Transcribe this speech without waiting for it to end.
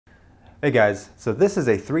Hey guys, so this is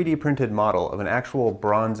a 3D printed model of an actual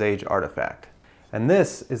Bronze Age artifact. And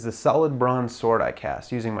this is the solid bronze sword I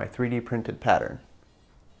cast using my 3D printed pattern.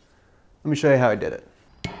 Let me show you how I did it.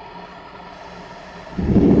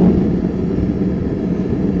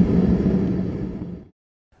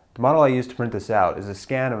 The model I used to print this out is a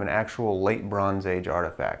scan of an actual late Bronze Age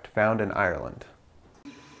artifact found in Ireland.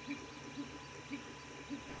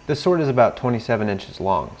 This sword is about 27 inches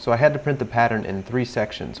long, so I had to print the pattern in 3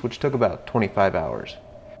 sections, which took about 25 hours.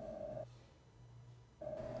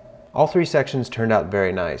 All 3 sections turned out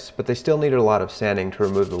very nice, but they still needed a lot of sanding to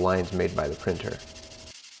remove the lines made by the printer.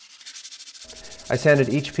 I sanded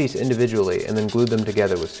each piece individually and then glued them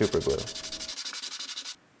together with superglue.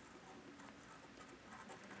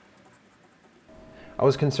 I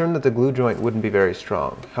was concerned that the glue joint wouldn't be very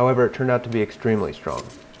strong, however it turned out to be extremely strong.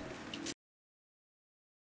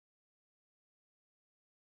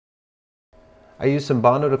 I used some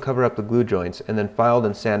Bondo to cover up the glue joints and then filed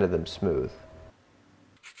and sanded them smooth.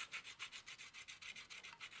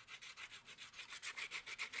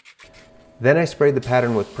 Then I sprayed the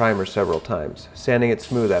pattern with primer several times, sanding it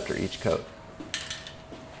smooth after each coat.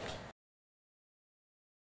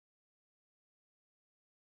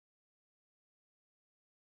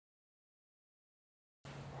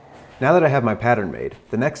 Now that I have my pattern made,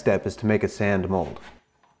 the next step is to make a sand mold.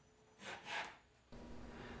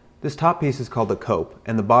 This top piece is called the cope,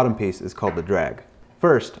 and the bottom piece is called the drag.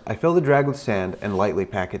 First, I fill the drag with sand and lightly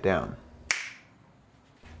pack it down.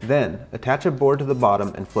 Then, attach a board to the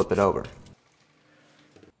bottom and flip it over.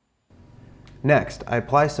 Next, I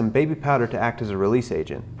apply some baby powder to act as a release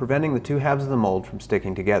agent, preventing the 2 halves of the mold from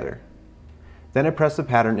sticking together. Then I press the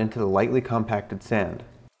pattern into the lightly compacted sand.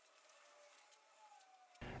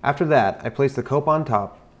 After that, I place the cope on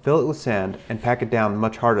top, fill it with sand, and pack it down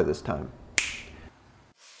much harder this time.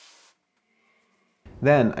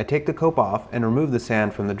 Then, I take the cope off and remove the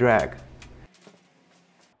sand from the drag.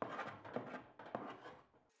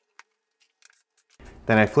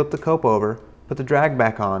 Then I flip the cope over, put the drag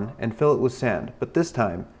back on, and fill it with sand, but this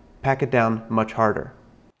time, pack it down much harder.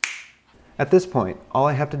 At this point, all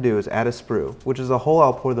I have to do is add a sprue, which is a hole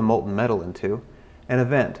I'll pour the molten metal into, and a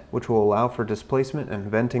vent, which will allow for displacement and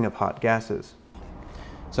venting of hot gases.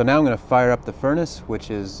 So now I'm going to fire up the furnace, which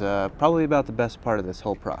is probably about the best part of this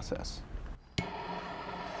whole process.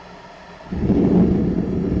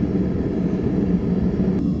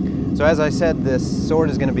 So as I said, this sword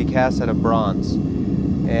is going to be cast out of bronze,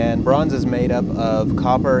 and bronze is made up of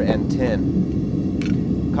copper and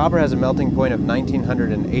tin. Copper has a melting point of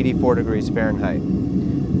 1984 degrees Fahrenheit.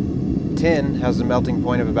 Tin has a melting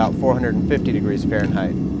point of about 450 degrees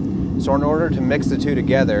Fahrenheit. So in order to mix the two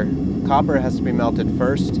together, copper has to be melted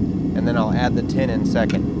first, and then I'll add the tin in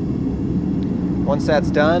second. Once that's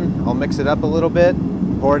done, I'll mix it up a little bit,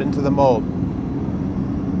 pour it into the mold.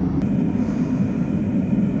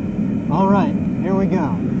 All right, here we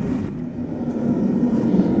go.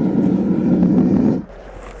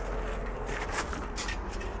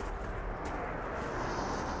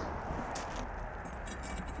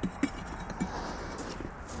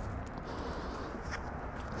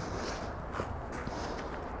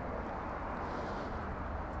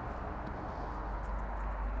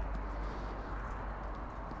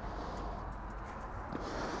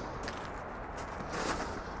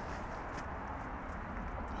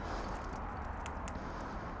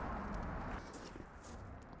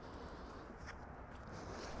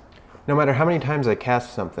 No matter how many times I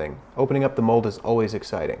cast something, opening up the mold is always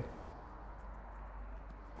exciting.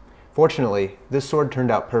 Fortunately, this sword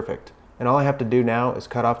turned out perfect, and all I have to do now is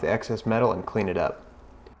cut off the excess metal and clean it up.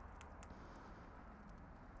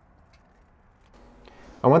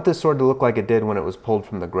 I want this sword to look like it did when it was pulled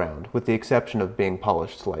from the ground, with the exception of being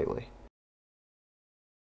polished slightly.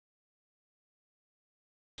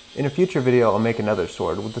 In a future video I'll make another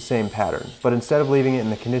sword with the same pattern, but instead of leaving it in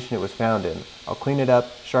the condition it was found in, I'll clean it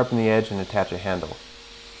up, sharpen the edge, and attach a handle.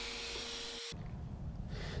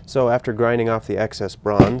 So after grinding off the excess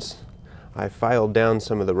bronze, I filed down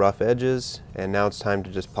some of the rough edges, and now it's time to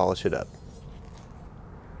just polish it up.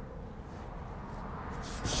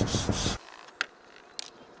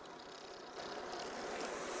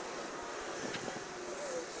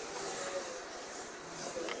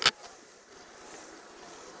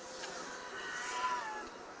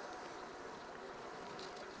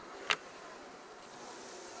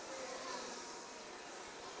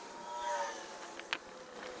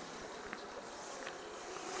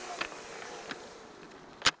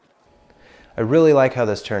 I really like how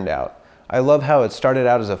this turned out. I love how it started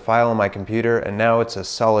out as a file on my computer and now it's a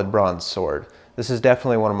solid bronze sword. This is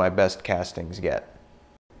definitely one of my best castings yet.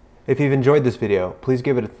 If you've enjoyed this video, please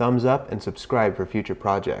give it a thumbs up and subscribe for future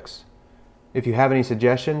projects. If you have any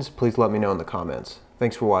suggestions, please let me know in the comments.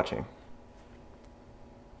 Thanks for watching.